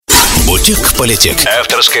«Бутик-политик».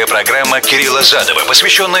 Авторская программа Кирилла Задова,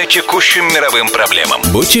 посвященная текущим мировым проблемам.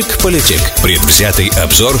 «Бутик-политик». Предвзятый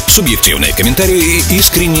обзор, субъективные комментарии и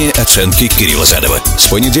искренние оценки Кирилла Задова. С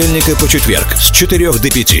понедельника по четверг с 4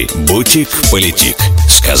 до 5. «Бутик-политик».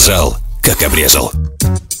 Сказал, как обрезал.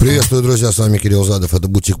 Приветствую, друзья, с вами Кирилл Задов, это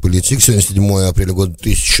 «Бутик-политик». Сегодня 7 апреля года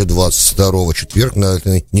 2022, четверг. На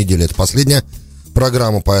этой неделе это последняя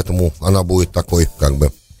программа, поэтому она будет такой, как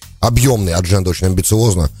бы, объемной, адженда очень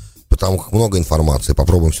амбициозна, потому как много информации,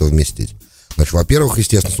 попробуем все вместить. Значит, во-первых,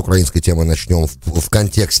 естественно, с украинской темы начнем в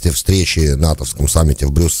контексте встречи на натовском саммите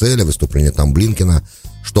в Брюсселе, выступление там Блинкена,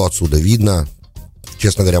 что отсюда видно.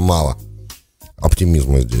 Честно говоря, мало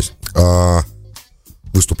оптимизма здесь.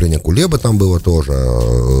 Выступление Кулебы там было тоже,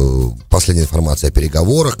 последняя информация о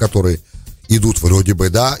переговорах, которые идут вроде бы,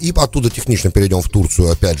 да, и оттуда технично перейдем в Турцию,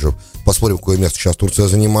 опять же, посмотрим, какое место сейчас Турция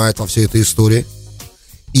занимает во всей этой истории,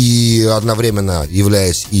 и одновременно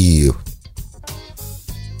являясь и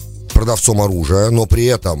продавцом оружия, но при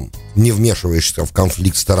этом не вмешиваешься в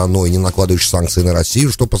конфликт стороной, не накладываешь санкции на Россию,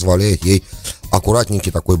 что позволяет ей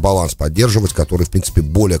аккуратненький такой баланс поддерживать, который, в принципе,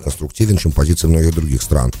 более конструктивен, чем позиции многих других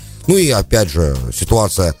стран. Ну и, опять же,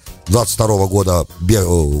 ситуация 22 года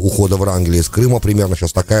ухода Врангеля из Крыма примерно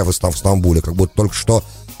сейчас такая в Стамбуле, как будто только что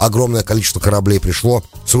огромное количество кораблей пришло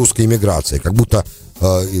с русской эмиграцией, как будто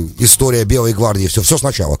история Белой гвардии, все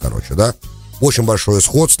сначала, короче, да. Очень большой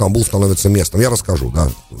исход, Стамбул становится местом, я расскажу,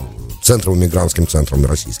 да, центром, мигрантским центром,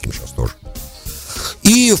 российским сейчас тоже.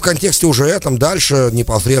 И в контексте уже этом дальше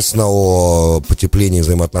непосредственно о потеплении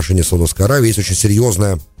взаимоотношений с Саудовской Аравией есть очень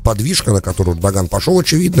серьезная подвижка, на которую Эрдоган пошел,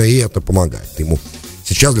 очевидно, и это помогает ему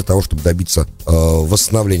сейчас для того, чтобы добиться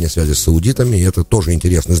восстановления связи с саудитами, и это тоже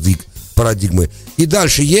интересный сдвиг парадигмы. И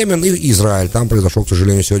дальше Йемен и Израиль. Там произошел, к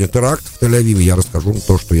сожалению, сегодня теракт в Тель-Авиве. Я расскажу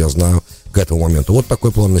то, что я знаю к этому моменту. Вот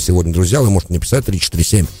такой план на сегодня, друзья. Вы можете мне писать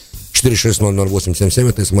 347-460-0877.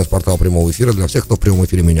 Это смс-портал прямого эфира. Для всех, кто в прямом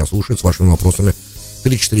эфире меня слушает, с вашими вопросами.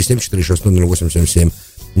 347-460-0877.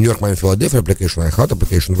 Нью-Йорк, Майами, Филадельфия, application iHeart,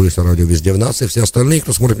 application Вылеза радио везде в нации. Все остальные,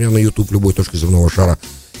 кто смотрит меня на YouTube, любой точке земного шара,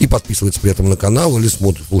 и подписывается при этом на канал, или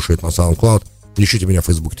смотрит, слушает на SoundCloud, ищите меня в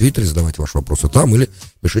Facebook, Твиттере, задавайте ваши вопросы там, или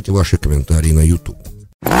пишите ваши комментарии на YouTube.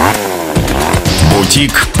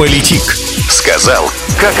 Бутик-политик. Сказал,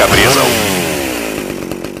 как обрезал.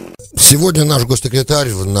 Сегодня наш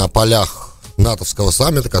госсекретарь на полях натовского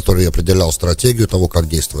саммита, который определял стратегию того, как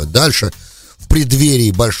действовать дальше, в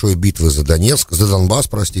преддверии большой битвы за Донбасс,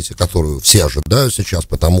 которую все ожидают сейчас,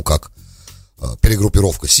 потому как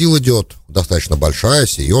перегруппировка сил идет, достаточно большая,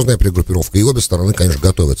 серьезная перегруппировка, и обе стороны, конечно,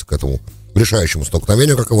 готовятся к этому решающему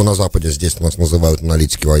столкновению, как его на Западе здесь нас называют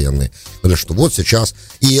аналитики военные, потому что вот сейчас,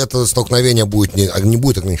 и это столкновение будет не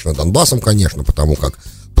будет ограничено Донбассом, конечно, потому как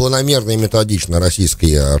планомерно и методично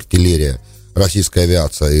российская артиллерия, российская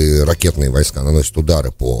авиация и ракетные войска наносят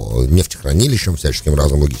удары по нефтехранилищам, всяческим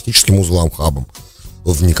разным логистическим узлам, хабам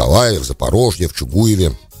в Николаеве, в Запорожье, в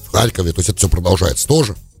Чугуеве, в Харькове, то есть это все продолжается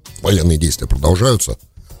тоже, военные действия продолжаются.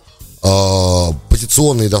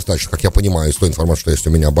 Позиционные достаточно, как я понимаю, из той информации, что есть у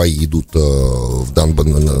меня, бои идут в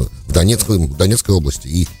Донецкой области.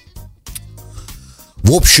 И,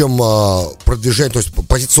 в общем, продвижение, то есть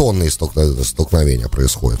позиционные столкновения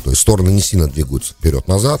происходят. То есть стороны не сильно двигаются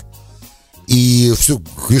вперед-назад. И все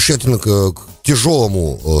решительно к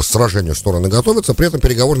тяжелому сражению стороны готовятся, при этом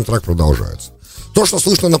переговорный трак продолжается. То, что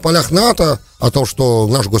слышно на полях НАТО, о том, что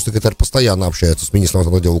наш госсекретарь постоянно общается с министром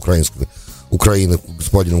иностранных дел Украины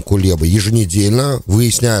господином Кулебой еженедельно,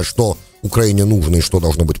 выясняя, что Украине нужно и что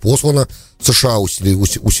должно быть послано. США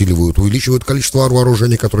увеличивают количество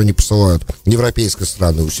вооружений, которые они посылают. Европейские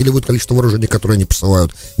страны усиливают количество вооружений, которые они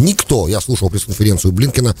посылают. Никто, я слушал пресс-конференцию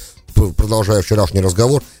Блинкена, продолжая вчерашний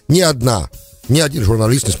разговор, ни один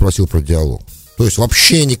журналист не спросил про диалог. То есть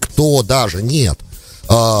вообще никто даже нет.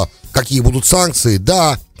 Какие будут санкции?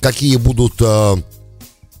 Да. Какие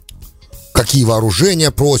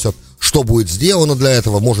вооружения просят? Что будет сделано для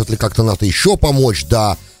этого? Может ли как-то НАТО еще помочь?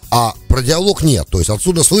 Да. А про диалог нет. То есть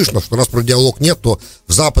отсюда слышно, что раз про диалог нет, то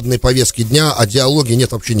в западной повестке дня о диалоге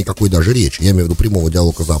нет вообще никакой даже речи. Я имею в виду прямого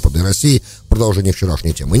диалога Запада и России в продолжении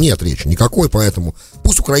вчерашней темы. Нет речи никакой, поэтому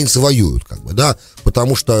пусть украинцы воюют, как бы, да,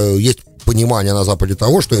 потому что есть понимание на Западе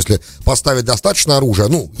того, что если поставить достаточно оружия,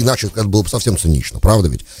 иначе это было бы совсем цинично, правда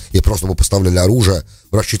ведь? И просто бы поставляли оружие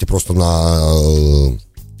в расчете просто на...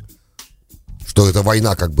 что это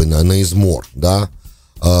война как бы на измор, да?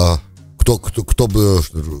 Кто бы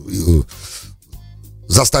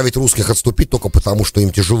заставить русских отступить только потому, что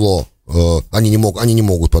им тяжело, они не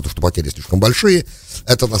могут, потому что потери слишком большие.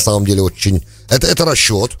 Это на самом деле очень... Это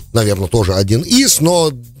расчет, наверное, тоже один из,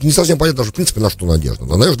 но не совсем понятно даже, в принципе, на что надежда.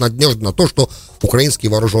 Надежда на то, что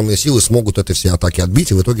украинские вооруженные силы смогут эти все атаки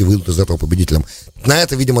отбить и в итоге выйдут из этого победителем. На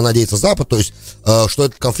это, видимо, надеется Запад, то есть, что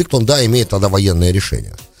этот конфликт, он, да, имеет тогда военное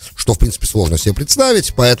решение. Что, в принципе, сложно себе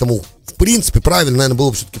представить, поэтому, в принципе, правильно, наверное, было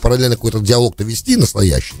бы все-таки параллельно какой-то диалог-то вести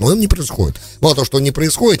настоящий, но он не происходит. Мало того, что он не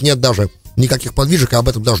происходит, нет даже никаких подвижек, и об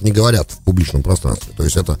этом даже не говорят в публичном пространстве. То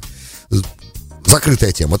есть это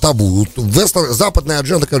закрытая тема, табу. Западная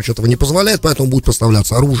адженда, короче, этого не позволяет, поэтому будет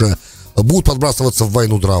поставляться оружие, будут подбрасываться в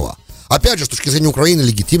войну дрова. Опять же, с точки зрения Украины,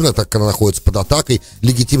 легитимно, так как она находится под атакой,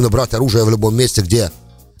 легитимно брать оружие в любом месте, где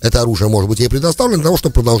это оружие может быть ей предоставлено для того,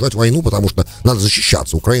 чтобы продолжать войну, потому что надо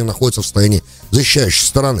защищаться. Украина находится в состоянии защищающей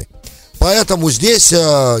стороны. Поэтому здесь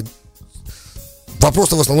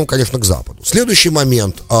вопрос-то в основном, конечно, к Западу. Следующий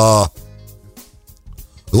момент.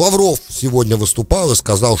 Лавров сегодня выступал и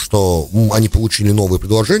сказал, что они получили новые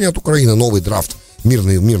предложения от Украины, новый драфт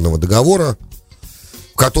мирного договора,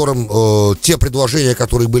 в котором те предложения,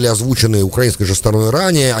 которые были озвучены украинской же стороной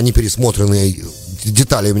ранее, они пересмотрены.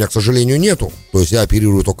 Деталей у меня, к сожалению, нету. То есть я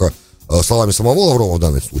оперирую только словами самого Лаврова в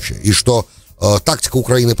данном случае. И что тактика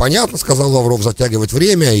Украины понятна, сказал Лавров, затягивать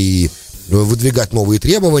время и выдвигать новые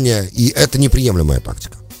требования. И это неприемлемая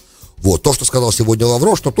тактика. Вот, то, что сказал сегодня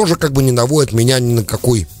Лавров, что тоже как бы не наводит меня ни на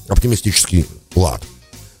какой оптимистический лад.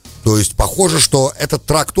 То есть похоже, что этот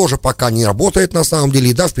трак тоже пока не работает на самом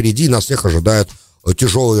деле. И да, впереди нас всех ожидает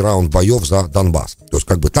тяжелый раунд боев за Донбасс. То есть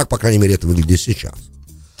как бы так, по крайней мере, это выглядит сейчас.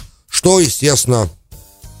 Что, естественно,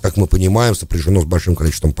 как мы понимаем, сопряжено с большим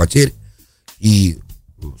количеством потерь и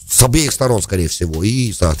с обеих сторон, скорее всего,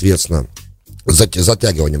 и, соответственно,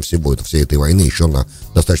 затягиванием всей этой войны еще на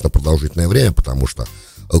достаточно продолжительное время, потому что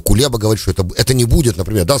Кулеба говорит, что это не будет,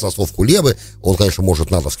 например, да, со слов Кулебы, он, конечно,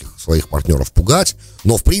 может натовских своих партнеров пугать,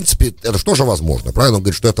 но, в принципе, это же тоже возможно, правильно? Он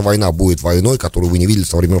говорит, что эта война будет войной, которую вы не видели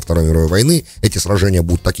со времен Второй мировой войны, эти сражения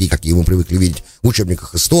будут такие, какие мы привыкли видеть в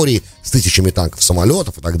учебниках истории, с тысячами танков,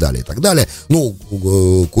 самолетов и так далее, и так далее. Ну,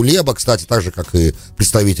 Кулеба, кстати, так же, как и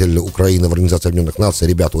представитель Украины в Организации Объединенных Наций,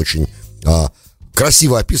 ребята очень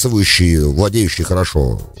красиво описывающие, владеющие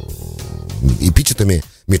хорошо эпитетами,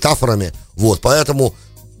 метафорами, вот, поэтому...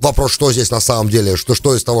 Вопрос, что здесь на самом деле,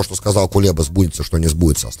 что из того, что сказал Кулеба, сбудется, что не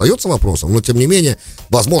сбудется, остается вопросом. Но, тем не менее,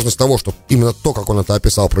 возможность того, что именно то, как он это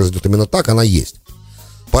описал, произойдет именно так, она есть.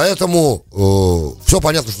 Поэтому все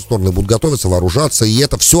понятно, что стороны будут готовиться, вооружаться. И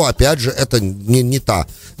это все, опять же, это не та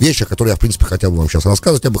вещь, о которой я, в принципе, хотел бы вам сейчас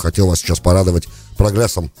рассказывать. Я бы хотел вас сейчас порадовать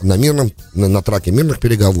прогрессом на траке мирных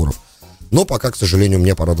переговоров. Но пока, к сожалению,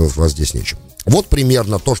 мне порадовать вас здесь нечем. Вот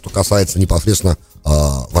примерно то, что касается непосредственно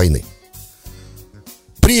войны.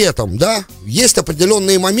 При этом, да, есть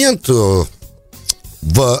определенный момент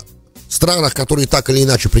в странах, которые так или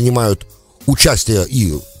иначе принимают участие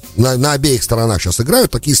и на обеих сторонах сейчас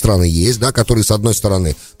играют, такие страны есть, да, которые, с одной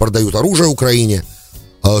стороны, продают оружие Украине,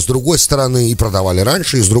 а с другой стороны, и продавали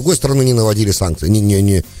раньше, и с другой стороны, не наводили санкции,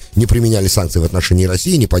 не применяли санкции в отношении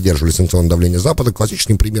России, не поддерживали санкционное давление Запада.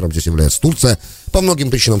 Классическим примером здесь является Турция. По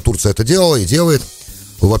многим причинам Турция это делала и делает.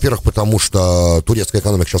 Во-первых, потому что турецкая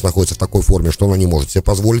экономика сейчас находится в такой форме, что она не может себе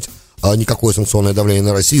позволить никакое санкционное давление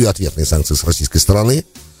на Россию и ответные санкции с российской стороны.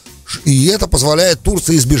 И это позволяет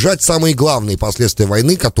Турции избежать самые главные последствия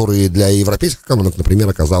войны, которые для европейских экономик, например,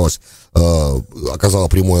 оказало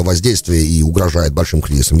прямое воздействие и угрожает большим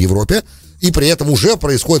кризисом в Европе. И при этом уже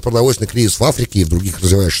происходит продовольственный кризис в Африке и в других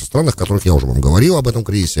развивающихся странах, в которых я уже вам говорил об этом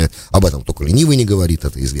кризисе. Об этом только ленивый не говорит,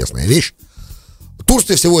 это известная вещь.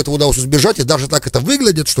 Турции всего этого удалось избежать, и даже так это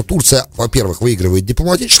выглядит, что Турция, во-первых, выигрывает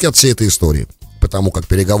дипломатически от всей этой истории, потому как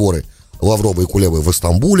переговоры Лаврова и Кулебы в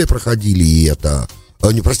Истамбуле проходили, и это...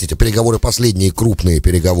 переговоры, последние крупные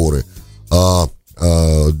переговоры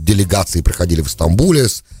делегации проходили в Стамбуле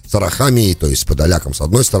с Арахамией, то есть с Подоляком с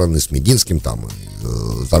одной стороны, с Мединским, там,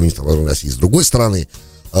 замминистром России с другой стороны.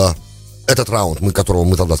 Этот раунд, которого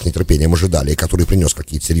мы тогда с нетерпением ожидали, и который принес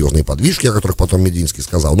какие-то серьезные подвижки, о которых потом Мединский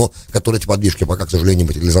сказал, но которые эти подвижки пока, к сожалению,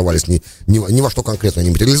 материализовались, ни во что конкретно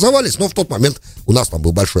не материализовались, но в тот момент у нас там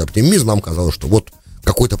был большой оптимизм, нам казалось, что вот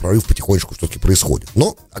какой-то прорыв потихонечку все-таки происходит.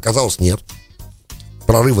 Но оказалось нет.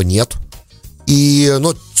 Прорыва нет.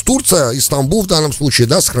 Но Турция, Истамбул в данном случае,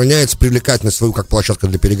 да, сохраняет привлекательность свою как площадка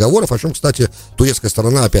для переговоров, о чем, кстати, турецкая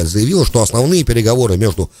сторона опять заявила, что основные переговоры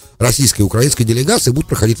между российской и украинской делегацией будут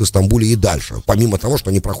проходить в Истамбуле и дальше, помимо того, что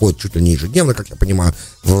они проходят чуть ли не ежедневно, как я понимаю,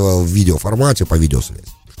 в видеоформате, по видеосвязи.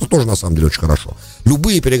 Что тоже, на самом деле, очень хорошо.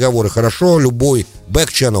 Любые переговоры хорошо, любой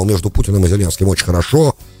бэк-ченнел между Путиным и Зеленским очень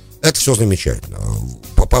хорошо. Это все замечательно.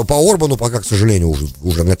 По Орбану пока, к сожалению,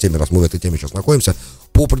 уже на теме, раз мы в этой теме сейчас находимся,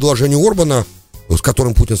 по предложению Орбана, с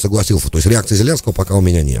которым Путин согласился, то есть реакции Зеленского пока у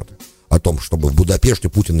меня нет. О том, чтобы в Будапеште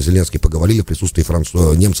Путин и Зеленский поговорили в присутствии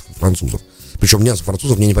немцев и французов. Причем немцев и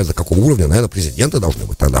французов, мне не понятно, какого уровня, наверное, президенты должны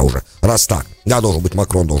быть тогда уже. Раз так. Да, должен быть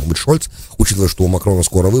Макрон, должен быть Шольц. Учитывая, что у Макрона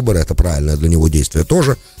скоро выборы, это правильное для него действие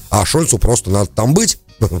тоже. А Шольцу просто надо там быть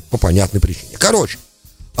по понятной причине. Короче,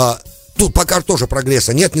 тут пока тоже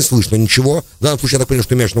прогресса нет, не слышно ничего. В данном случае, я так понимаю,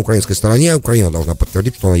 что имеешь на украинской стороне. Украина должна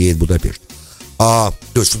подтвердить, что она едет в Будапешт. То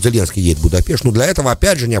есть, что Зеленский едет в Будапешт. Но для этого,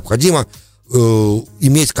 опять же, необходимо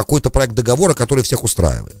иметь какой-то проект договора, который всех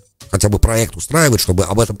устраивает. Хотя бы проект устраивает, чтобы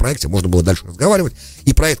об этом проекте можно было дальше разговаривать.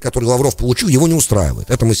 И проект, который Лавров получил, его не устраивает.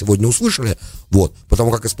 Это мы сегодня услышали. Вот.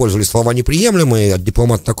 Потому как использовали слова неприемлемые. От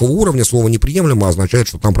дипломата такого уровня слово неприемлемо означает,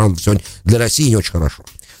 что там, правда, все для России не очень хорошо.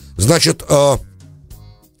 Значит,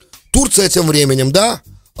 Турция тем временем, да,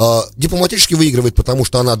 дипломатически выигрывает, потому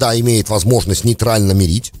что она, да, имеет возможность нейтрально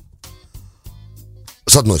мирить.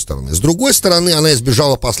 С одной стороны. С другой стороны, она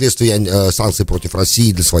избежала последствий санкций против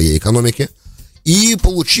России для своей экономики и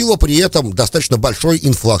получила при этом достаточно большой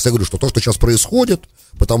инфлакс. Я говорю, что то, что сейчас происходит,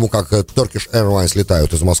 потому как Turkish Airlines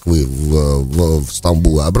летают из Москвы в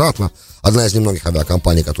Стамбул и обратно, одна из немногих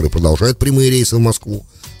авиакомпаний, которые продолжают прямые рейсы в Москву.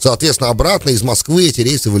 Соответственно, обратно из Москвы эти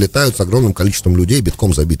рейсы вылетают с огромным количеством людей,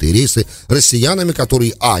 битком забитые рейсы, россиянами,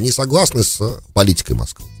 которые, не согласны с политикой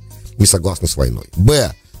Москвы, не согласны с войной,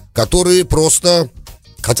 которые просто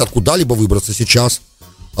хотят куда-либо выбраться сейчас,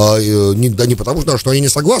 не потому что они не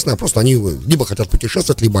согласны, а просто они либо хотят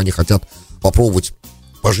путешествовать, либо они хотят попробовать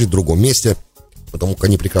пожить в другом месте, потому как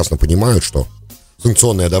они прекрасно понимают, что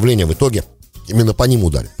санкционное давление в итоге именно по ним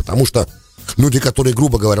ударит. Потому что люди, которые,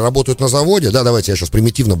 грубо говоря, работают на заводе, да, давайте я сейчас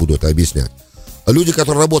примитивно буду это объяснять, люди,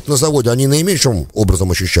 которые работают на заводе, они наименьшим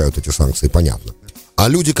образом ощущают эти санкции, понятно. А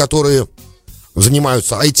люди, которые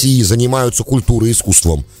занимаются IT, занимаются культурой,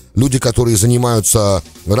 искусством, люди, которые занимаются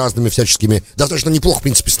разными всяческими, достаточно неплохо, в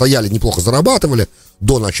принципе, стояли, неплохо зарабатывали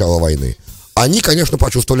до начала войны, они, конечно,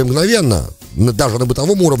 почувствовали мгновенно, даже на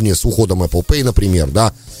бытовом уровне, с уходом Apple Pay, например,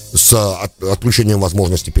 да, с отключением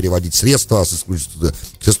возможности переводить средства, с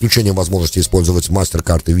исключением возможности использовать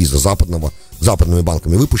MasterCard и Visa западными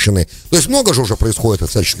банками выпущенные. То есть много же уже происходит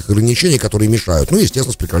всяческих ограничений, которые мешают. Ну,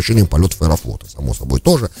 естественно, с прекращением полетов Аэрофлота, само собой,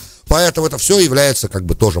 тоже. Поэтому это все является как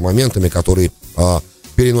бы тоже моментами, которые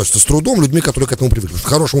переносятся с трудом людьми, которые к этому привыкли. Потому что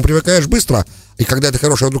к хорошему привыкаешь быстро, и когда это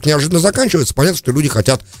хорошее вдруг неожиданно заканчивается, понятно, что люди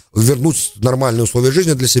хотят вернуть нормальные условия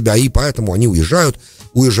жизни для себя, и поэтому они уезжают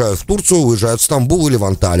в Турцию, уезжают в Стамбул или в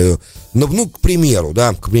Анталию. Ну, к примеру,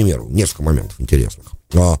 несколько моментов интересных.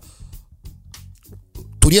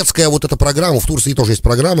 Турецкая вот эта программа, в Турции тоже есть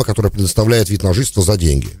программа, которая предоставляет вид на жительство за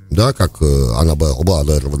деньги, да, как она была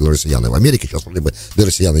до этого для россиян и в Америке, сейчас вроде бы для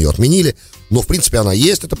россиян ее отменили, но в принципе она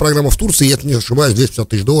есть, эта программа в Турции, и это, не ошибаюсь, $250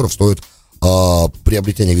 тысяч стоит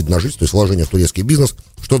приобретение вида на жительство, то есть вложение в турецкий бизнес,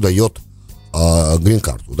 что дает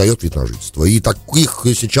грин-карту, дает вид на жительство. И таких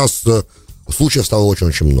сейчас случаев стало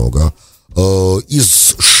очень-очень много.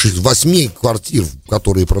 Из 8 квартир,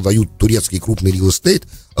 которые продают турецкие крупные real estate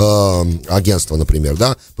агентства, например,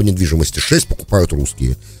 да, по недвижимости, 6 покупают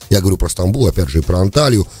русские. Я говорю про Стамбул, опять же, и про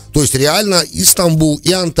Анталию. То есть реально и Стамбул,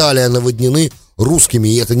 и Анталия наводнены русскими,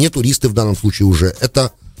 и это не туристы в данном случае уже,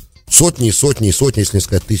 это сотни, если не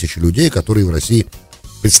сказать тысячи людей, которые в России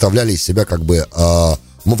представляли из себя как бы,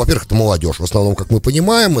 во-первых, это молодежь, в основном, как мы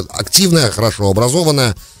понимаем, активная, хорошо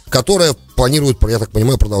образованная, которая планирует, я так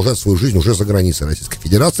понимаю, продолжать свою жизнь уже за границей Российской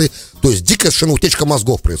Федерации. То есть дикая совершенно утечка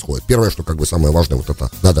мозгов происходит. Первое, что как бы самое важное, вот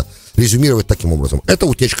это надо резюмировать таким образом. Это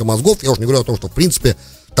утечка мозгов. Я уже не говорю о том, что в принципе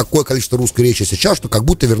такое количество русской речи сейчас, что как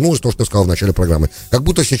будто вернулось то, что я сказал в начале программы. Как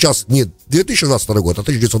будто сейчас не 2022 год, а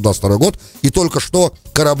 1922 год, и только что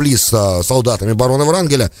корабли с солдатами барона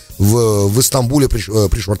Врангеля в Стамбуле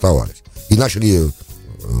пришвартовались. И начали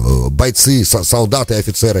бойцы, солдаты,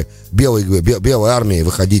 офицеры белой армии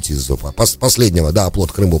выходить из последнего, да,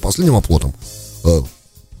 оплот Крым был последним оплотом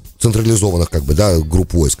централизованных, как бы, да,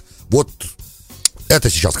 групп войск. Вот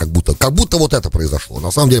это сейчас как будто вот это произошло.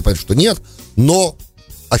 На самом деле, понятно, что нет, но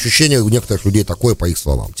ощущение у некоторых людей такое, по их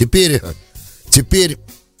словам. Теперь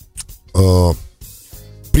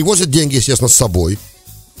привозят деньги, естественно, с собой.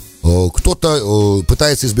 Кто-то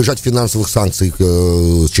пытается избежать финансовых санкций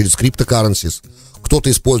через криптокарренсис.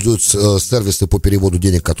 Кто-то использует сервисы по переводу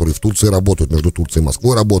денег, которые в Турции работают, между Турцией и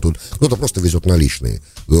Москвой работают. Кто-то просто везет наличные.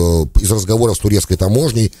 Из разговоров с турецкой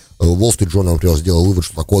таможней Wall Street Journal, например, сделал вывод,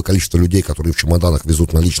 что такое количество людей, которые в чемоданах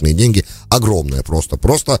везут наличные деньги, огромное просто.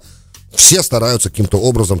 Просто все стараются каким-то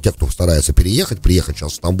образом, те, кто старается приехать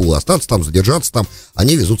сейчас в Стамбул и остаться там, задержаться там,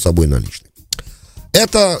 они везут с собой наличные.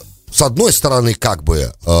 Это с одной стороны, как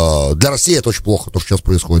бы, для России это очень плохо, то, что сейчас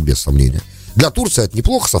происходит, без сомнения. Для Турции это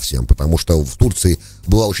неплохо совсем, потому что в Турции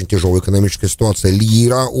была очень тяжелая экономическая ситуация,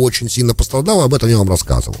 лира очень сильно пострадала, об этом я вам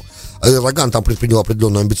рассказывал. Эрдоган там предпринял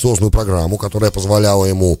определенную амбициозную программу, которая позволяла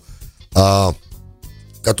ему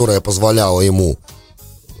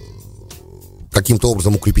каким-то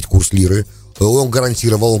образом укрепить курс лиры. Он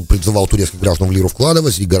призывал турецких граждан в лиру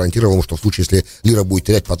вкладывать и гарантировал им, что в случае, если лира будет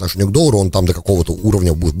терять по отношению к доллару, он там до какого-то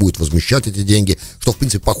уровня будет возмещать эти деньги, что, в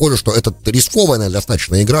принципе, похоже, что эта рискованная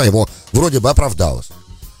достаточно игра его вроде бы оправдалась.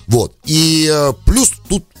 Вот. И плюс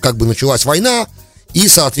тут как бы началась война, и,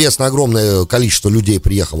 соответственно, огромное количество людей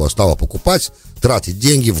стало покупать, тратить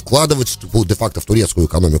деньги, вкладывать де-факто в турецкую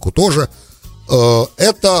экономику тоже.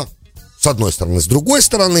 Это... С одной стороны. С другой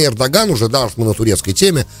стороны, Эрдоган, уже даже мы на турецкой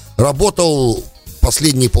теме, работал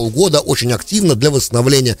последние полгода очень активно для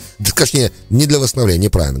восстановления, точнее, не для восстановления,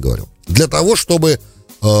 неправильно говорю, для того, чтобы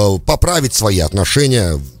поправить свои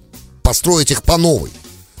отношения, построить их по новой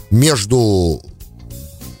между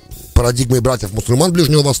парадигмой братьев-мусульман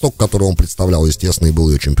Ближнего Востока, которую он представлял, естественно, и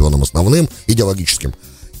был ее чемпионом основным, идеологическим,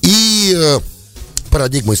 и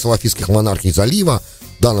парадигмой салафистских монархий залива.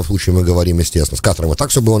 В данном случае мы говорим, естественно, с Катаром и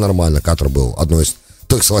так все было нормально. Катар был одной из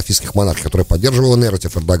тех салафистских монархий, которая поддерживала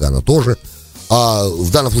нарратив Эрдогана тоже. А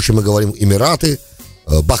в данном случае мы говорим Эмираты,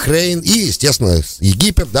 Бахрейн и, естественно,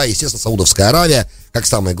 Египет, да, естественно, Саудовская Аравия, как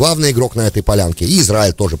самый главный игрок на этой полянке, и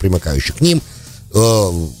Израиль тоже примыкающий к ним.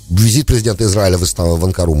 Визит президента Израиля в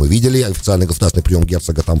Анкару мы видели, официальный государственный прием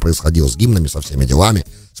герцога там происходил с гимнами, со всеми делами,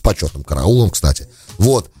 с почетным караулом, кстати.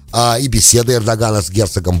 Вот, и беседы Эрдогана с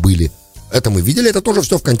герцогом были. Это мы видели, это тоже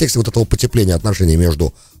все в контексте вот этого потепления отношений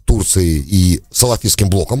между Турцией и салафистским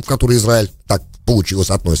блоком, в который Израиль, так получилось,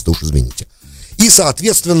 относится, уж извините. И,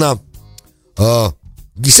 соответственно,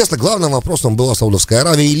 естественно, главным вопросом была Саудовская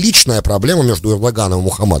Аравия и личная проблема между Эрдоганом и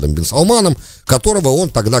Мухаммадом бин Салманом, которого он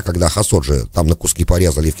тогда, когда Хасоджи там на куски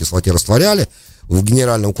порезали и в кислоте растворяли в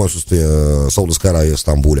генеральном консульстве Саудовской Аравии в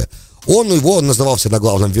Стамбуле, он его называл всегда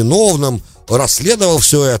главным виновным, расследовал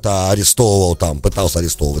все это, арестовывал там, пытался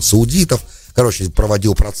арестовывать саудитов, короче,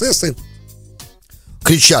 проводил процессы.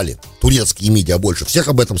 Кричали турецкие медиа больше всех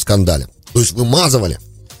об этом скандале. То есть вымазывали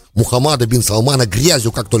Мухаммада бин Салмана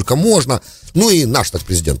грязью как только можно. Ну и наш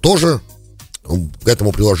президент тоже к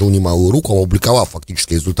этому приложил немалую руку, опубликовав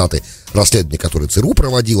фактически результаты расследования, которые ЦРУ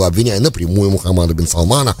проводила, обвиняя напрямую Мухаммада бин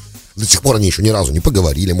Салмана. До сих пор они еще ни разу не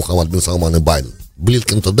поговорили, Мухаммад бин Салман и Байден.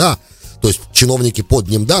 Блинкен-то да, то есть чиновники под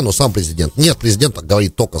ним да, но сам президент нет. Президент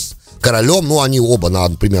говорит только с королем, ну они оба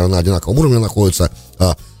примерно на одинаковом уровне находятся,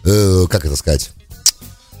 как это сказать,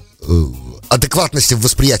 адекватности в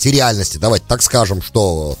восприятии реальности, давайте так скажем,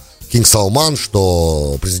 что Кинг Салман,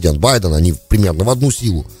 что президент Байден, они примерно в одну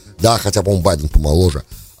силу, да, хотя, по-моему, Байден помоложе.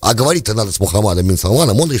 А говорить-то надо с Мухаммадом бин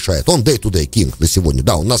Салманом, он решает. Он day-to-day king на сегодня.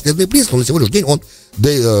 Да, он наследный принц, но на сегодняшний день он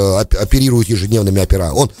оперирует ежедневными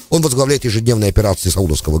операциями. Он возглавляет ежедневные операции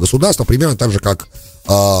саудовского государства, примерно так же, как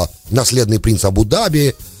наследный принц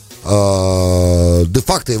Абу-Даби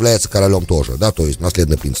де-факто является королем тоже, да, то есть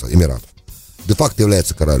наследный принц Эмиратов. Де-факто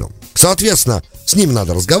является королем. Соответственно, с ним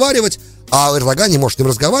надо разговаривать, а Эрдоган не может с ним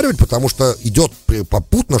разговаривать, потому что идет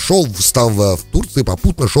попутно шел в Турции,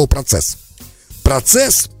 попутно шел процесс.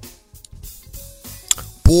 Процесс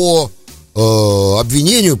по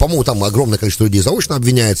обвинению, по-моему, там огромное количество людей заочно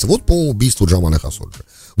обвиняется, вот по убийству Джамала Хасоджи.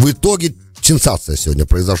 В итоге сенсация сегодня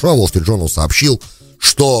произошла, Wall Street Journal сообщил,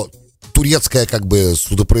 что турецкое как бы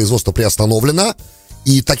судопроизводство приостановлено,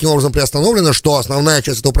 и таким образом приостановлено, что основная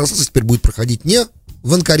часть этого процесса теперь будет проходить не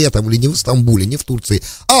в Анкаре там, или не в Стамбуле, не в Турции,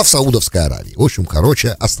 а в Саудовской Аравии. В общем,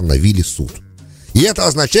 остановили суд. И это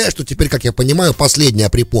означает, что теперь, как я понимаю, последняя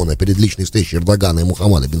препона перед личной встречей Эрдогана и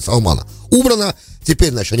Мухаммада бин Салмана убрана.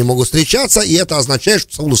 Теперь, значит, они могут встречаться, и это означает,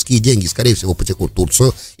 что саудовские деньги, скорее всего, потекут в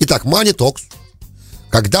Турцию. Итак, money talks.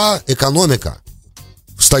 Когда экономика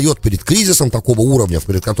встает перед кризисом такого уровня,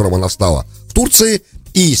 перед которым она встала в Турции,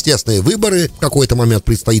 и естественные выборы в какой-то момент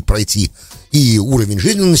предстоит пройти, и уровень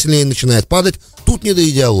жизни населения начинает падать, тут не до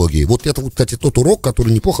идеологии. Вот это, кстати, тот урок,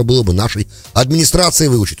 который неплохо было бы нашей администрации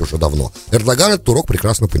выучить уже давно. Эрдоган этот урок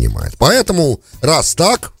прекрасно понимает. Поэтому, раз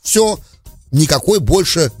так, все, никакой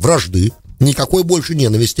больше вражды, никакой больше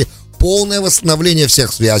ненависти, полное восстановление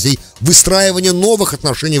всех связей, выстраивание новых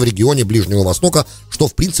отношений в регионе Ближнего Востока, что,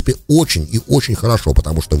 в принципе, очень и очень хорошо,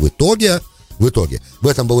 потому что в итоге в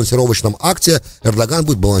этом балансировочном акте Эрдоган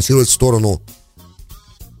будет балансировать в сторону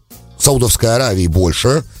Саудовской Аравии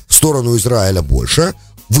больше, в сторону Израиля больше,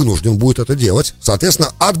 вынужден будет это делать.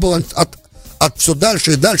 Соответственно, от все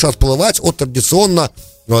дальше и дальше отплывать от традиционно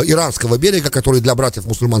иранского берега, который для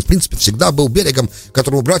братьев-мусульман, в принципе, всегда был берегом, к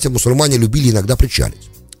которому братья-мусульмане любили иногда причалить.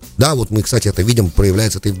 Да, вот мы, кстати, это видим,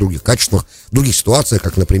 проявляется это и в других качествах, в других ситуациях,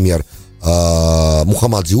 как, например,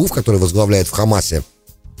 Мухаммад Диуф, который возглавляет в Хамасе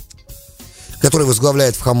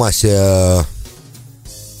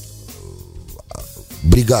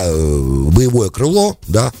боевое крыло,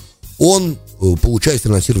 да, он получает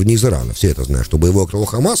финансирование из Ирана. Все это знают, что боевое крыло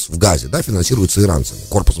Хамас в Газе, да, финансируется иранцами,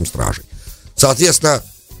 корпусом стражей. Соответственно,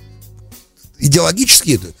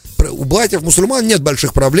 идеологически у братьев-мусульман нет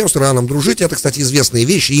больших проблем с Ираном дружить. Это, кстати, известные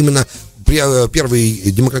вещи. Именно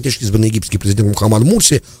первый демократически избранный египетский президент Мухаммад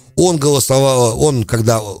Мурси, он голосовал, он,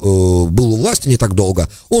 когда был у власти не так долго,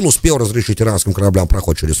 он успел разрешить иранским кораблям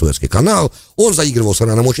проход через Суэцкий канал. Он заигрывал с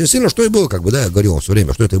Ираном очень сильно, что и было, как бы, да, я говорил все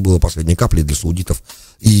время, что это и было последней каплей для саудитов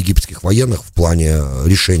и египетских военных в плане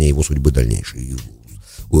решения его судьбы дальнейшей,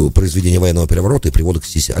 произведения военного переворота и привода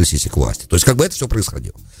Аль-Сиси к власти. То есть, как бы это все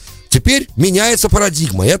происходило. Теперь меняется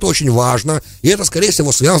парадигма, и это очень важно, и это, скорее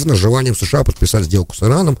всего, связано с желанием США подписать сделку с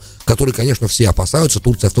Ираном, который, конечно, все опасаются,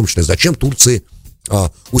 Турция в том числе. Зачем Турции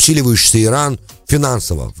усиливающийся Иран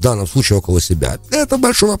финансово, в данном случае около себя? Это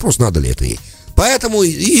большой вопрос, надо ли это ей. Поэтому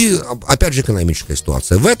и опять же, экономическая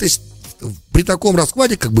ситуация. При таком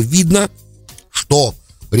раскладе как бы видно, что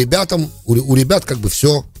у ребят как бы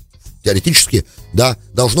все теоретически, да,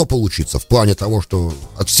 должно получиться в плане того, что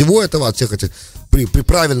от всего этого, от всех этих при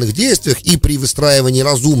правильных действиях и при выстраивании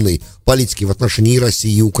разумной политики в отношении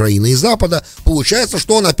России, и Украины, и Запада, получается,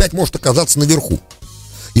 что он опять может оказаться наверху.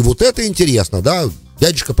 И вот это интересно, да,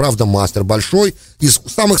 дядечка, правда, мастер большой, из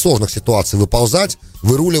самых сложных ситуаций выползать,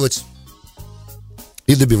 выруливать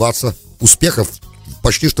и добиваться успехов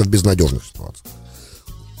почти что в безнадежных ситуациях.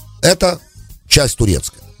 Это часть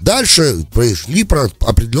турецкая. Дальше произошли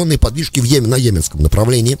определенные подвижки на йеменском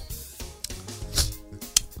направлении.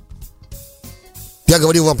 Я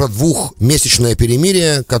говорил вам про двухмесячное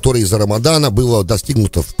перемирие, которое из-за Рамадана было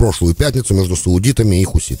достигнуто в прошлую пятницу между саудитами и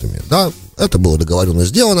хуситами. Да, это было договоренно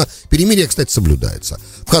сделано. Перемирие, кстати, соблюдается.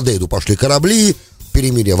 В Ходейду пошли корабли,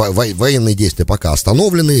 перемирие, военные действия пока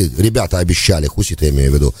остановлены. Ребята обещали, хуситы, я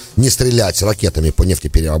имею в виду, не стрелять ракетами по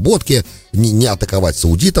нефтепереработке, не атаковать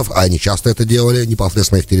саудитов, а они часто это делали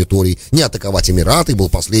непосредственно их территорий, не атаковать Эмираты.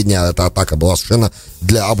 Последняя эта атака была совершенно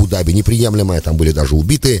для Абу-Даби неприемлемая, там были даже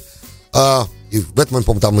убитые. И в этот момент,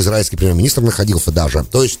 по-моему, там израильский премьер-министр находился даже.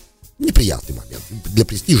 То есть неприятный момент. Для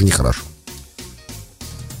престижа нехорошо.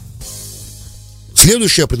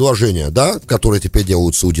 Следующее предложение, да, которое теперь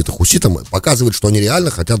делают саудиты хуситам, показывает, что они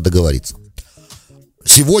реально хотят договориться.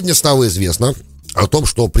 Сегодня стало известно о том,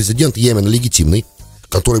 что президент Йемена легитимный,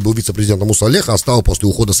 который был вице-президентом у Салеха, стал после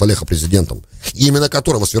ухода Салеха президентом, именно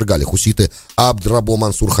которого свергали хуситы, Абд-Рабо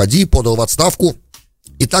Мансур Хади подал в отставку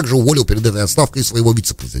и также уволил перед этой отставкой своего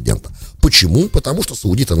вице-президента. Почему? Потому что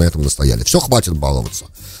саудиты на этом настояли. Все, хватит баловаться.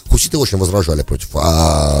 Хуситы очень возражали против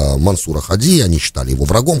Мансура Хади, они считали его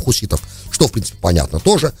врагом хуситов, что, в принципе, понятно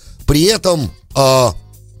тоже. При этом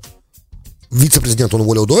вице-президент он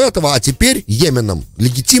уволил до этого, а теперь Йеменом,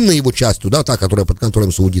 легитимной его частью, да, та, которая под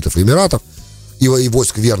контролем саудитов и эмиратов, и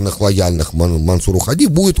войск верных, лояльных Мансуру Хади,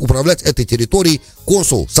 будет управлять этой территорией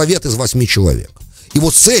консул, совет из 8 человек. И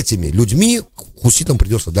вот с этими людьми хуситам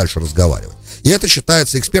придется дальше разговаривать. И это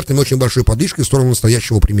считается экспертами очень большой подвижкой в сторону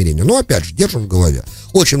настоящего примирения. Но опять же, держим в голове.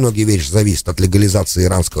 Очень многие вещи зависят от легализации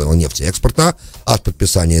иранского нефтеэкспорта, от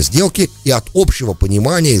подписания сделки и от общего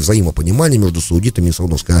понимания и взаимопонимания между саудитами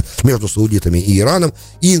и Ираном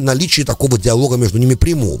и наличия такого диалога между ними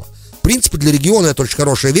прямого. В принципе, для региона это очень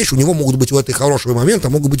хорошая вещь. У него могут быть в этой хорошего момента,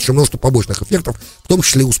 могут быть еще множество побочных эффектов, в том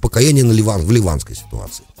числе и успокоение в ливанской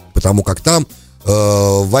ситуации. Потому как там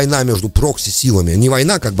война между прокси-силами, не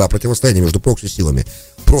война, как бы, а противостояние между прокси-силами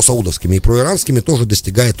просаудовскими и проиранскими тоже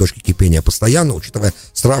достигает точки кипения постоянно, учитывая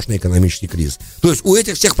страшный экономический кризис. То есть у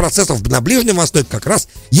этих всех процессов на Ближнем Востоке как раз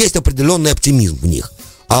есть определенный оптимизм в них.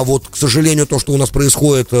 А вот, к сожалению, то, что у нас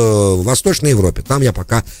происходит в Восточной Европе, там я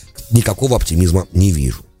пока никакого оптимизма не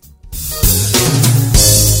вижу.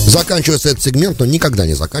 Заканчивается этот сегмент, но никогда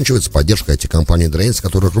не заканчивается поддержка IT-компании Drains,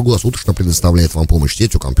 которая круглосуточно предоставляет вам помощь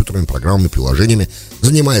сетью, компьютерами, программами, приложениями,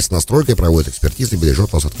 занимается настройкой, проводит экспертизы,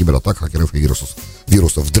 бережет вас от кибератак, хакеров и вирусов.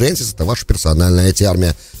 Drains — это ваша персональная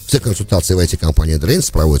IT-армия. Все консультации в IT-компании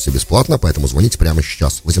Drains проводятся бесплатно, поэтому звоните прямо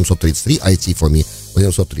сейчас. 833 IT for me,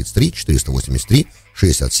 833 483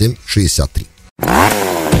 67 63.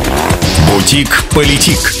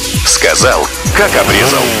 Бутик-политик. Сказал, как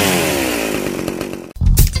обрезал.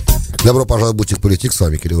 Добро пожаловать в Бутик-политик, с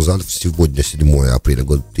вами Кирилл Задов. Сегодня 7 апреля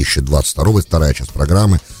года 2022, вторая часть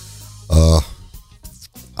программы.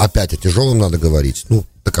 Опять о тяжелом надо говорить,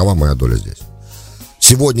 такова моя доля здесь.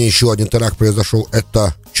 Сегодня еще один теракт произошел,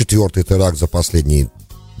 это 4-й теракт за последние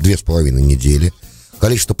 2,5 недели.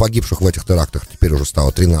 Количество погибших в этих терактах теперь уже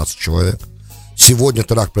стало 13 человек. Сегодня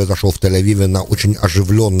теракт произошел в Тель-Авиве на очень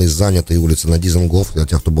оживленной, занятой улице на Дизенгоф. Для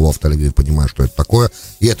тех, кто бывал в Тель-Авиве, понимают, что это такое.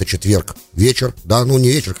 И это четверг вечер, да, ну не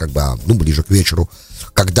вечер, как бы, ближе к вечеру,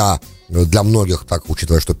 когда для многих, так,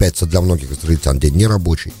 учитывая, что пятница для многих израильтян день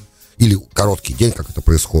нерабочий, или короткий день, как это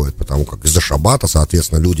происходит, потому как из-за шаббата,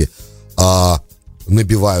 соответственно, люди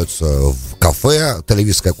набиваются в кафе.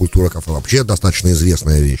 Тель-Авивская культура кафе вообще достаточно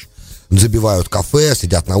известная вещь. Забивают кафе,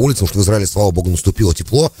 сидят на улице, потому что в Израиле, слава богу, наступило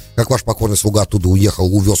тепло. Как ваш покорный слуга оттуда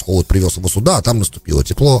уехал, увез холод, привез его сюда, а там наступило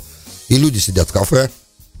тепло. И люди сидят в кафе,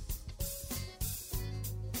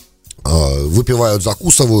 выпивают,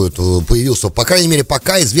 закусывают. Появился, по крайней мере,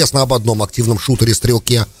 пока известно об одном активном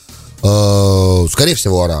шутере-стрелке, скорее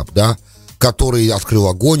всего, араб, да, который открыл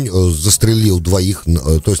огонь, застрелил двоих.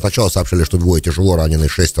 То есть сначала сообщили, что двое тяжело ранены,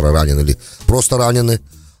 6 ранены или просто ранены.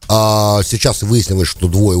 А сейчас выяснилось, что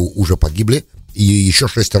двое уже погибли и еще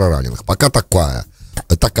 6 раненых. Пока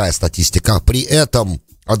такая статистика. При этом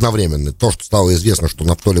одновременно то, что стало известно, что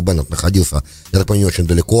Нафтали Беннет находился, я так понимаю, не очень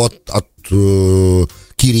далеко от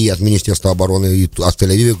Кирии, от Министерства обороны, и от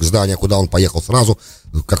Тель-Авива, к зданию, куда он поехал сразу,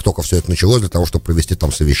 как только все это началось, для того, чтобы провести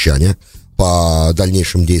там совещание по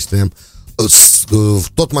дальнейшим действиям. В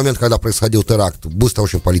тот момент, когда происходил теракт, быстро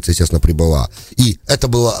очень полиция, естественно, прибыла. И это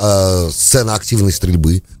была сцена активной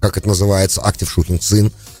стрельбы, как это называется, active shooting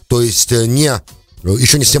scene. То есть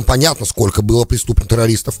еще не всем понятно, сколько было преступных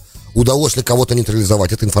террористов. Удалось ли кого-то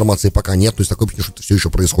нейтрализовать, этой информации пока нет. То есть такое впечатление, что это все еще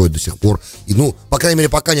происходит до сих пор. И, по крайней мере,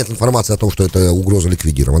 пока нет информации о том, что эта угроза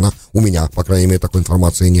ликвидирована. У меня, по крайней мере, такой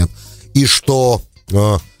информации нет. И что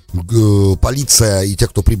полиция и те,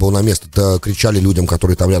 кто прибыл на место, кричали людям,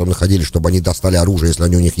 которые там рядом находились, чтобы они достали оружие, если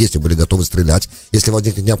они у них есть, и были готовы стрелять, если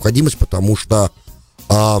возникнет необходимость, потому что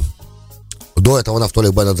до этого Нафтали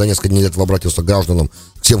Беннет за несколько дней обратился к гражданам,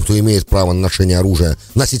 к тем, кто имеет право на ношение оружия,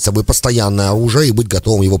 носить с собой постоянное оружие и быть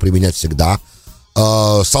готовым его применять всегда.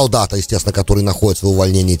 Солдаты, естественно, которые находятся в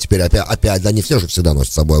увольнении теперь опять, да, не все же всегда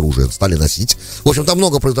носят с собой оружие, стали носить. В общем, там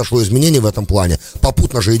много произошло изменений в этом плане.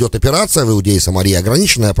 Попутно же идет операция в Иудее и Самарии,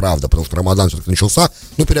 ограниченная, правда, потому что Рамадан все-таки начался,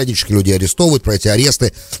 но периодически людей арестовывают. Про эти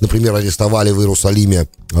аресты, например, арестовали в Иерусалиме,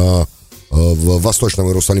 в Восточном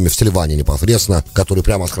Иерусалиме, в Сильване непосредственно, который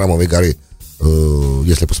прямо с Храмовой горы.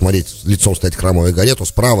 Если посмотреть, лицом стоять к Храмовой горе, то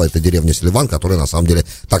справа это деревня Сильван, которая на самом деле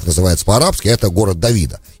так называется по-арабски, это город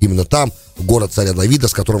Давида. Именно там город царя Давида,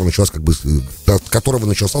 с которого начался,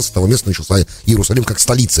 с этого места начался Иерусалим как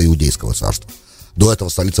столица Иудейского царства. До этого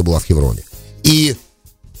столица была в Хевроне. И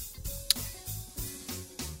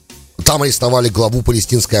там арестовали главу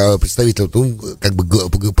палестинской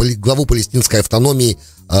главу палестинской автономии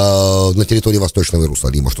на территории Восточного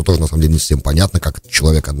Иерусалима, что тоже на самом деле не совсем понятно, как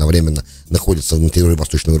человек одновременно находится на территории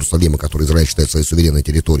Восточного Иерусалима, который Израиль считает своей суверенной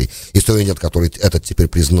территорией, и суверенитет, который этот теперь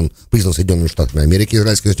признан Соединенными Штатами Америки,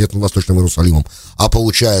 Израильский университет над Восточным Иерусалимом. А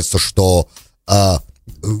получается, что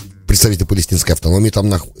представители палестинской автономии там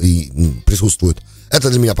присутствуют. Это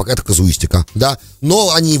для меня пока это казуистика, да.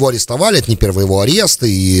 Но они его арестовали, это не первый его арест,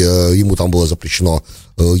 и ему там было запрещено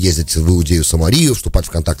ездить в Иудею, Самарию, вступать в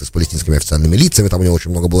контакты с палестинскими официальными лицами, там у него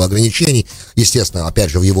очень много было ограничений. Естественно, опять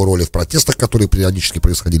же, в его роли в протестах, которые периодически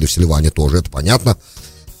происходили в Сильване, тоже это понятно.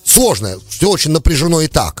 Сложно, все очень напряжено и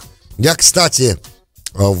так. Я, кстати,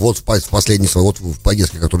 вот в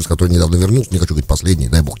поездке, с которой недавно вернулся, не хочу говорить последний,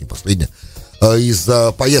 дай бог не последний, из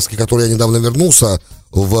поездки, которой я недавно вернулся,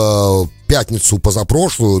 в пятницу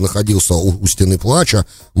позапрошлую находился у стены плача,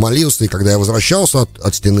 молился, и когда я возвращался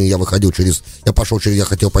от стены, я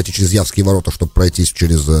хотел пойти через Явские ворота, чтобы пройтись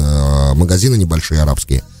через магазины небольшие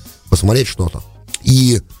арабские, посмотреть что-то.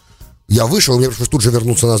 И я вышел, мне пришлось тут же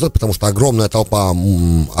вернуться назад, потому что огромная толпа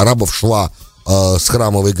арабов шла с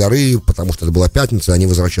Храмовой горы, потому что это была пятница, они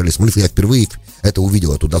возвращались с молитвы. Я впервые это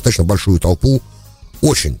увидел, эту достаточно большую толпу.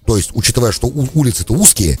 Очень, то есть, учитывая, что улицы-то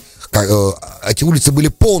узкие, эти улицы были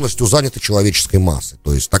полностью заняты человеческой массой.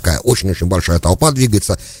 То есть, такая очень-очень большая толпа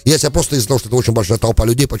двигается. Я себя просто из-за того, что это очень большая толпа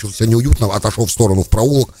людей, почувствовал себя неуютно, отошел в сторону, в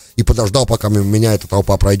проулок и подождал, пока мимо меня эта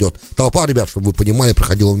толпа пройдет. Толпа, ребят, чтобы вы понимали,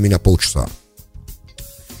 проходила у меня полчаса.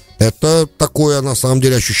 Это такое, на самом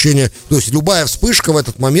деле, ощущение. То есть, любая вспышка в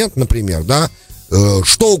этот момент, например, да,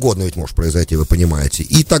 что угодно ведь может произойти, вы понимаете.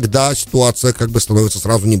 И тогда ситуация как бы становится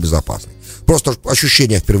сразу небезопасной. Просто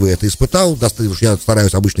ощущение впервые это испытал. Я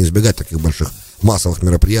стараюсь обычно избегать таких больших массовых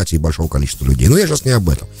мероприятий и большого количества людей. Но я сейчас не об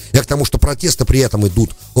этом. Я к тому, что протесты при этом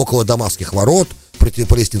идут около Дамасских ворот.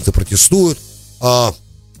 Палестинцы протестуют.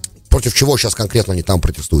 Против чего сейчас конкретно они там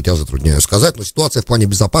протестуют, я затрудняюсь сказать, но ситуация в плане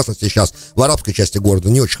безопасности сейчас в арабской части города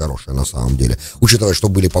не очень хорошая на самом деле, учитывая, что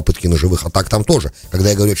были попытки ножевых атак там тоже.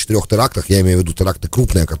 Когда я говорю о 4 терактах, я имею в виду теракты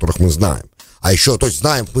крупные, о которых мы знаем. А еще, то есть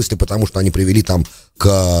знаем в смысле, потому что они привели там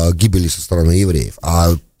к гибели со стороны евреев.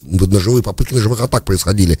 А попытки ножевых атак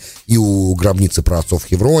происходили и у гробницы праотцов в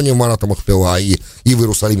Хевроне, Марата Махпела, и в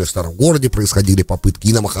Иерусалиме, в Старом городе происходили попытки,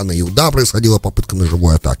 и на Махане Иуда происходила попытка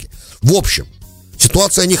ножевой атаки. В общем,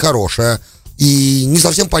 ситуация нехорошая, и не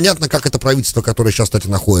совсем понятно, как это правительство, которое сейчас, кстати,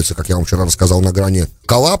 находится, как я вам вчера рассказал, на грани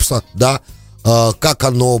коллапса, да, как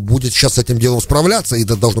оно будет сейчас с этим делом справляться, и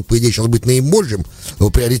это должно, по идее, сейчас быть наибольшим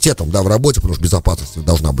приоритетом, да, в работе, потому что безопасность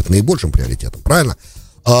должна быть наибольшим приоритетом, правильно?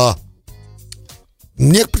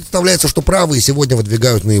 Мне представляется, что правые сегодня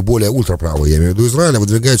выдвигают наиболее, ультраправые, я имею в виду Израиля,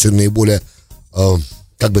 выдвигают сегодня наиболее,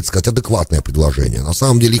 как бы это сказать, адекватное предложение. На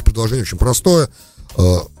самом деле их предложение очень простое,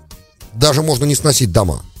 даже можно не сносить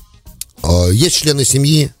дома. Есть члены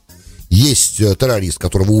семьи, есть террорист,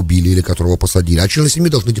 которого убили или которого посадили, а члены семьи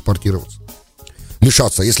должны депортироваться.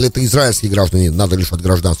 Лишаться, если это израильские граждане, надо лишать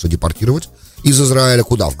гражданства, депортировать из Израиля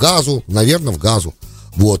куда? В Газу, наверное, в Газу.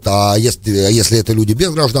 Вот, а если это люди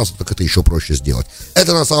без гражданства, так это еще проще сделать.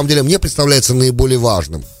 Это, на самом деле, мне представляется наиболее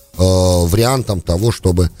важным вариантом того,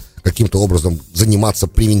 чтобы каким-то образом заниматься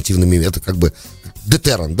превентивными, это как бы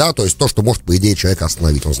детеррент, да, то есть то, что может, по идее, человека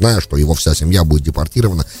остановить. Он знает, что его вся семья будет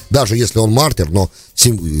депортирована, даже если он мартир, но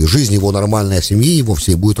жизнь его нормальной семьи, его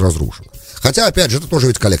всей будет разрушена. Хотя, опять же, это тоже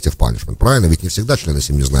ведь коллектив punishment, правильно? Ведь не всегда члены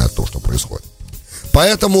семьи знают то, что происходит.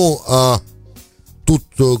 Поэтому... Тут,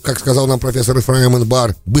 как сказал нам профессор Ефраим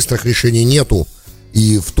Энбар, быстрых решений нету,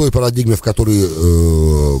 и в той парадигме, в которой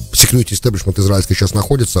security establishment израильский сейчас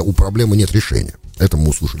находится, у проблемы нет решения. Это мы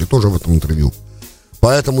услышали тоже в этом интервью.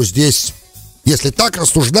 Поэтому здесь, если так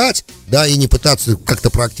рассуждать, да, и не пытаться как-то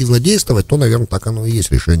проактивно действовать, то, наверное, так оно и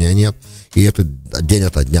есть, решения нет, и это день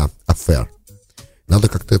ото дня affair. Надо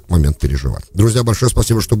как-то этот момент переживать. Друзья, большое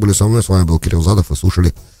спасибо, что были со мной, с вами был Кирилл Задов, и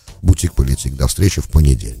слушали «Бутик-политик». До встречи в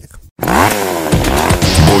понедельник.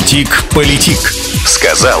 Бутик-политик.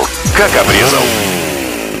 Сказал, как обрезал.